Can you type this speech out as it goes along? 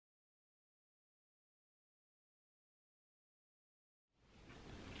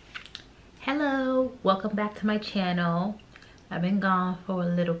Hello, welcome back to my channel. I've been gone for a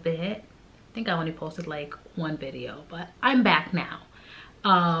little bit. I think I only posted like one video, but I'm back now.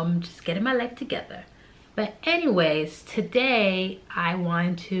 Just getting my life together. But anyways, today I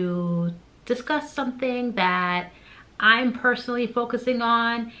want to discuss something that I'm personally focusing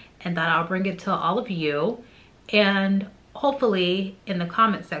on and that I'll bring it to all of you. And hopefully in the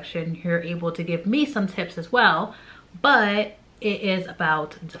comment section, you're able to give me some tips as well. But it is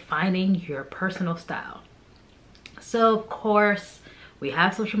about defining your personal style. So of course, we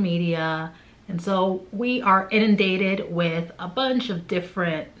have social media, and so we are inundated with a bunch of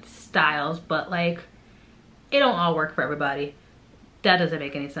different styles, but like, it don't all work for everybody. That doesn't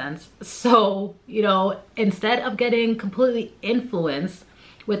make any sense. So, you know, instead of getting completely influenced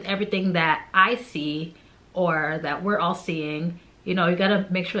with everything that I see or that we're all seeing, you know, you gotta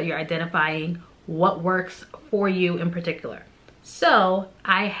make sure that you're identifying what works for you in particular. So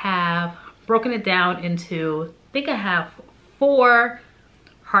I have broken it down into, I think I have 4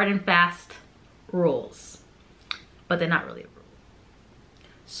 hard and fast rules, but they're not really a rule.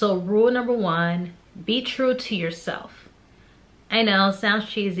 So rule number 1, be true to yourself. I know it sounds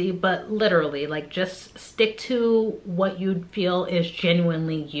cheesy, but literally, like, just stick to what you feel is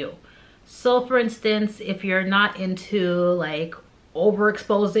genuinely you. So for instance, if you're not into like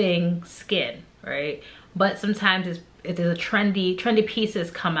overexposing skin, right? But sometimes if there's a trendy pieces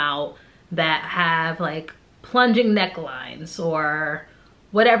come out that have like plunging necklines or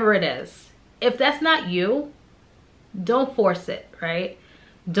whatever it is. If that's not you, don't force it, right?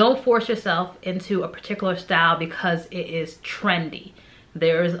 Don't force yourself into a particular style because it is trendy.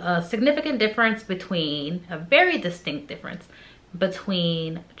 There's a significant difference between, a very distinct difference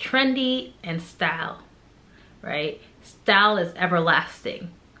between trendy and style, right? Style is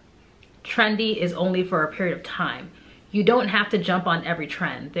everlasting. Trendy is only for a period of time. You don't have to jump on every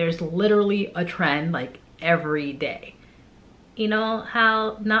trend. There's literally a trend like every day. You know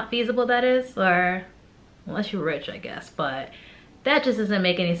how not feasible that is? Or unless you're rich, I guess, but that just doesn't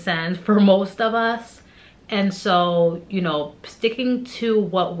make any sense for most of us. And so, you know, sticking to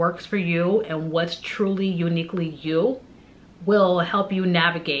what works for you and what's truly uniquely you will help you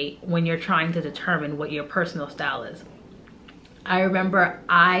navigate when you're trying to determine what your personal style is. I remember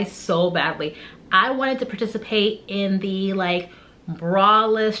I wanted to participate in the like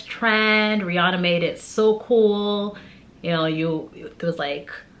braless trend. Rihanna made it so cool. You know, there was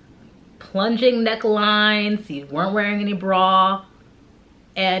like plunging necklines, you weren't wearing any bra,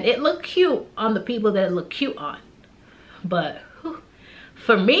 and it looked cute on the people that it looked cute on. But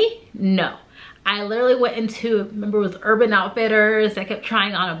for me, no. I literally went into, remember it was Urban Outfitters. I kept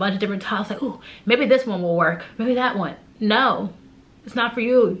trying on a bunch of different tops, like, ooh, maybe this one will work, maybe that one. No, it's not for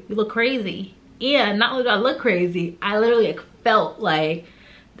you. You look crazy. And not only do I look crazy, I literally felt like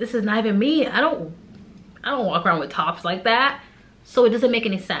this is not even me. I don't walk around with tops like that. So it doesn't make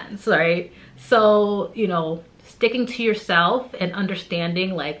any sense, right? So, you know, sticking to yourself and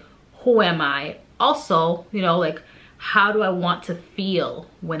understanding like, who am I? Also, you know, like, how do I want to feel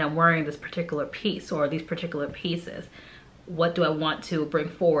when I'm wearing this particular piece or these particular pieces? What do I want to bring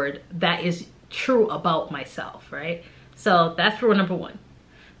forward that is true about myself, right? So that's rule number 1.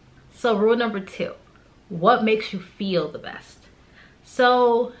 So rule number 2, what makes you feel the best?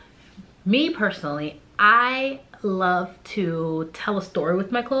 So me personally, I love to tell a story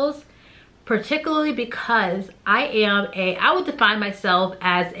with my clothes, particularly because I would define myself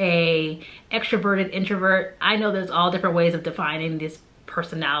as a extroverted introvert. I know there's all different ways of defining these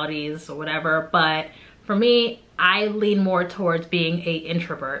personalities or whatever, but for me, I lean more towards being an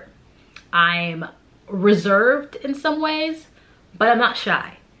introvert. I'm reserved in some ways, but I'm not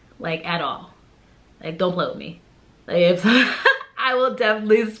shy, like, at all. Like, don't play with me. Like, if I will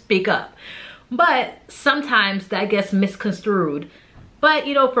definitely speak up, but sometimes that gets misconstrued. But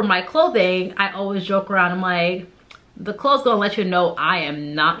you know, for my clothing, I always joke around. I'm like, the clothes gonna let you know I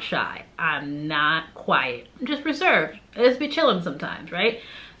am not shy. I'm not quiet. I'm just reserved. I just be chilling sometimes, right?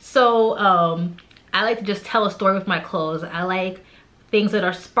 So I like to just tell a story with my clothes. I like things that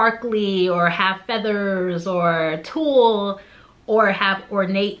are sparkly or have feathers or tulle or have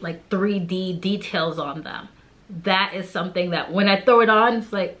ornate like 3D details on them. That is something that when I throw it on,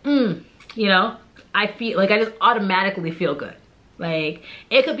 it's like, you know, I feel like I just automatically feel good. Like,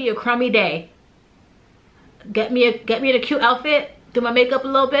 it could be a crummy day. Get me in a cute outfit, do my makeup a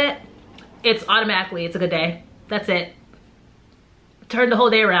little bit, it's a good day. That's it. Turn the whole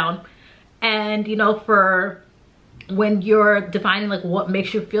day around. And you know, for when you're defining like what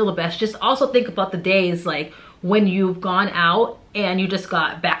makes you feel the best, just also think about the days like when you've gone out and you just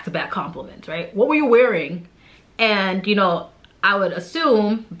got back-to-back compliments, right? What were you wearing? And you know, I would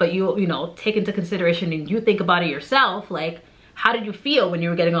assume, but you know, take into consideration and you think about it yourself, like, how did you feel when you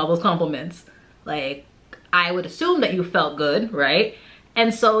were getting all those compliments? Like, I would assume that you felt good, right?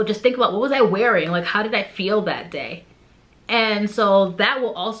 And so just think about, what was I wearing? Like, how did I feel that day? And so that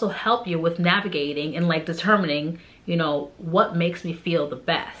will also help you with navigating and like determining, you know, what makes me feel the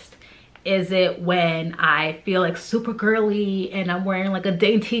best. Is it when I feel like super girly and I'm wearing like a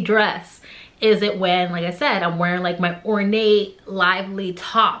dainty dress? Is it when, like I said, I'm wearing like my ornate, lively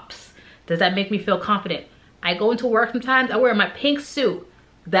tops? Does that make me feel confident? I go into work sometimes, I wear my pink suit.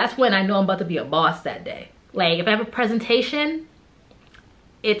 That's when I know I'm about to be a boss that day. Like, if I have a presentation,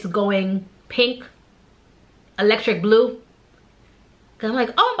 it's going pink, electric blue. Cause I'm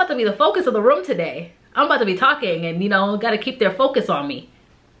like, oh, I'm about to be the focus of the room today. I'm about to be talking and, you know, gotta keep their focus on me.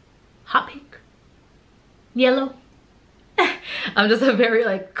 Hot pink, yellow. I'm just a very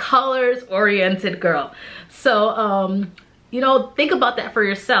like colors oriented girl. So, you know, think about that for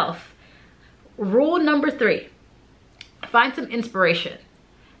yourself. Rule number 3, find some inspiration.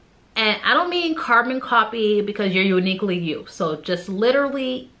 And I don't mean carbon copy because you're uniquely you. So just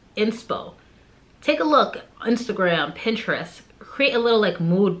literally inspo. Take a look, Instagram, Pinterest, create a little like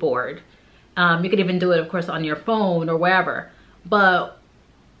mood board. You could even do it, of course, on your phone or wherever. But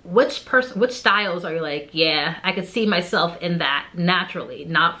which styles are you like, yeah, I could see myself in that naturally,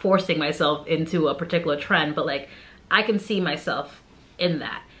 not forcing myself into a particular trend, but like I can see myself in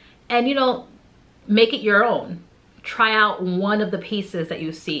that. And, you know, make it your own. Try out one of the pieces that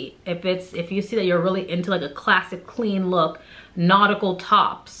you see. If you see that you're really into like a classic clean look, nautical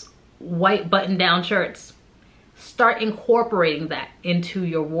tops, white button down shirts, start incorporating that into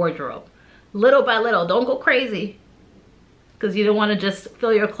your wardrobe. Little by little, don't go crazy, because you don't want to just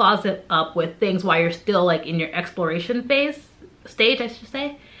fill your closet up with things while you're still like in your exploration stage, I should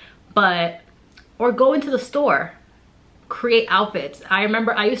say. Or go into the store, create outfits. I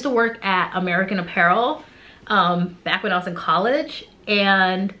remember I used to work at American Apparel back when I was in college,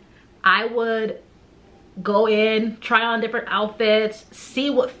 and I would go in, try on different outfits, see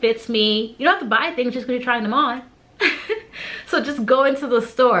what fits me. You don't have to buy things just because you're trying them on. So just go into the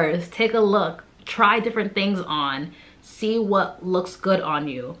stores, take a look, try different things on, see what looks good on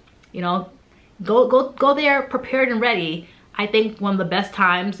you. You know, go there prepared and ready. I think one of the best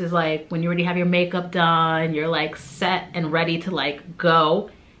times is like when you already have your makeup done, you're like set and ready to like go,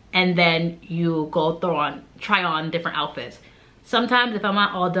 and then you go try on different outfits. Sometimes if I'm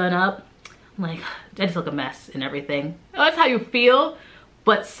not all done up, I'm like, I just look a mess and everything. That's how you feel,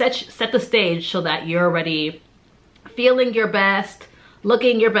 but set the stage so that you're already feeling your best,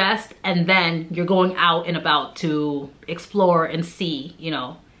 looking your best, and then you're going out and about to explore and see, you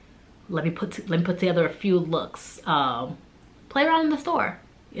know, let me put together a few looks. Play around in the store.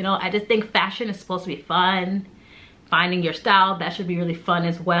 You know, I just think fashion is supposed to be fun. Finding your style, that should be really fun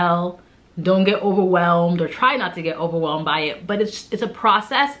as well. Don't get overwhelmed, or try not to get overwhelmed by it, but it's a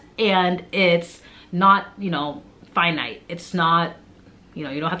process, and it's not, you know, finite. It's not, you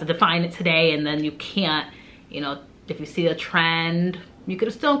know, you don't have to define it today and then you can't, you know, if you see a trend, you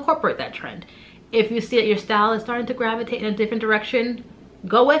could still incorporate that trend. If you see that your style is starting to gravitate in a different direction,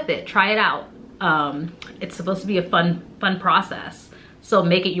 go with it, try it out. It's supposed to be a fun process. So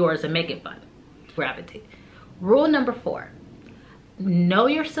make it yours and make it fun. Gravitate. Rule number 4, know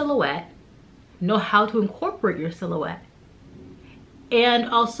your silhouette, know how to incorporate your silhouette, and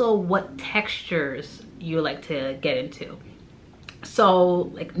also what textures you like to get into.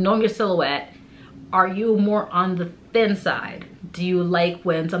 So like knowing your silhouette, are you more on the thin side? Do you like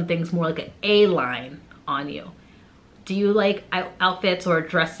when something's more like an A-line on you? Do you like outfits or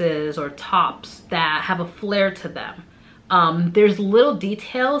dresses or tops that have a flare to them? There's little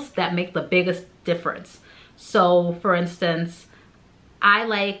details that make the biggest difference. So for instance, I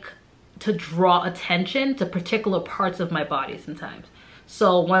like to draw attention to particular parts of my body sometimes.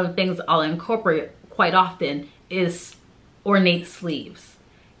 So one of the things I'll incorporate quite often is ornate sleeves.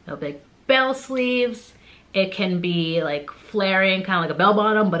 You know, big bell sleeves. It can be like flaring, kind of like a bell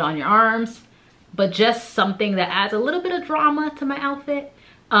bottom, but on your arms. But just something that adds a little bit of drama to my outfit.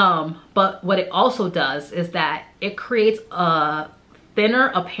 But what it also does is that it creates a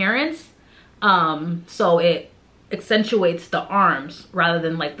thinner appearance. So it accentuates the arms rather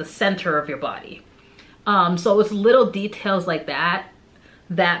than like the center of your body. So it's little details like that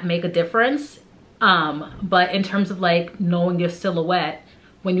that make a difference. But in terms of like knowing your silhouette,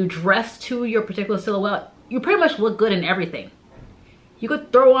 when you dress to your particular silhouette, you pretty much look good in everything. You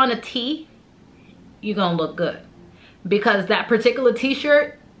could throw on a tee, you're gonna look good. Because that particular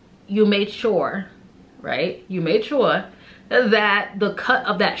t-shirt, you made sure, right? You made sure that the cut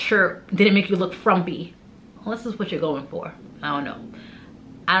of that shirt didn't make you look frumpy unless it's what you're going for. I don't know.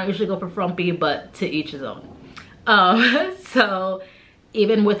 I don't usually go for frumpy, but to each his own. So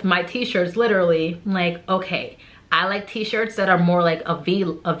even with my t-shirts, literally, I'm like, okay, I like t-shirts that are more like a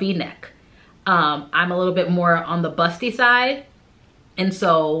V-neck. I'm a little bit more on the busty side. And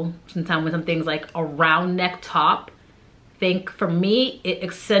so sometimes with some things like a round neck top, I think for me, it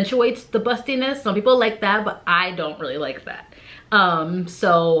accentuates the bustiness. Some people like that, but I don't really like that.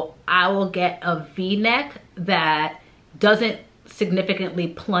 So I will get a V-neck that doesn't significantly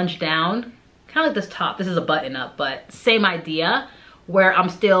plunge down. Kind of like this top. This is a button up, but same idea, where I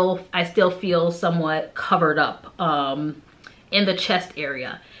still feel somewhat covered up in the chest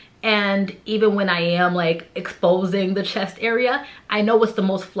area. And even when I am like exposing the chest area, I know what's the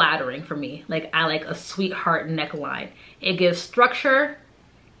most flattering for me. Like I like a sweetheart neckline. It gives structure,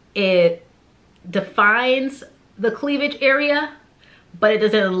 it defines the cleavage area, but it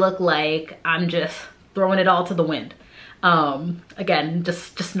doesn't look like I'm just throwing it all to the wind. Again,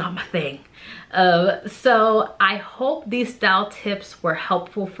 just not my thing. So I hope these style tips were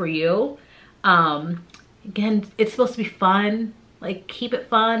helpful for you. Again, it's supposed to be fun. Like, keep it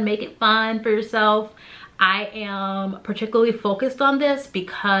fun, make it fun for yourself. I am particularly focused on this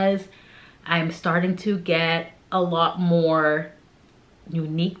because I'm starting to get a lot more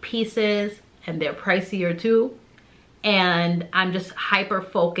unique pieces, and they're pricier too. And I'm just hyper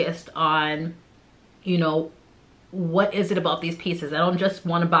focused on, you know, what is it about these pieces? I don't just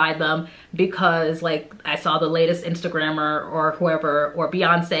want to buy them because like I saw the latest Instagrammer or whoever, or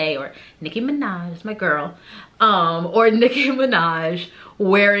Beyonce or Nicki Minaj, my girl, or Nicki Minaj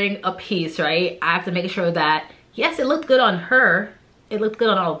wearing a piece, right? I have to make sure that, yes, it looked good on her, it looked good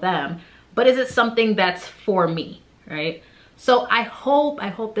on all of them, but is it something that's for me, right? So I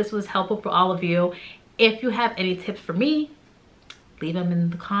hope this was helpful for all of you. If you have any tips for me, leave them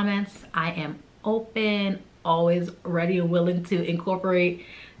in the comments. I am open, always ready and willing to incorporate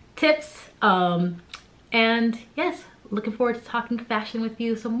tips. And yes, looking forward to talking fashion with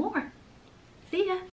you some more. See ya.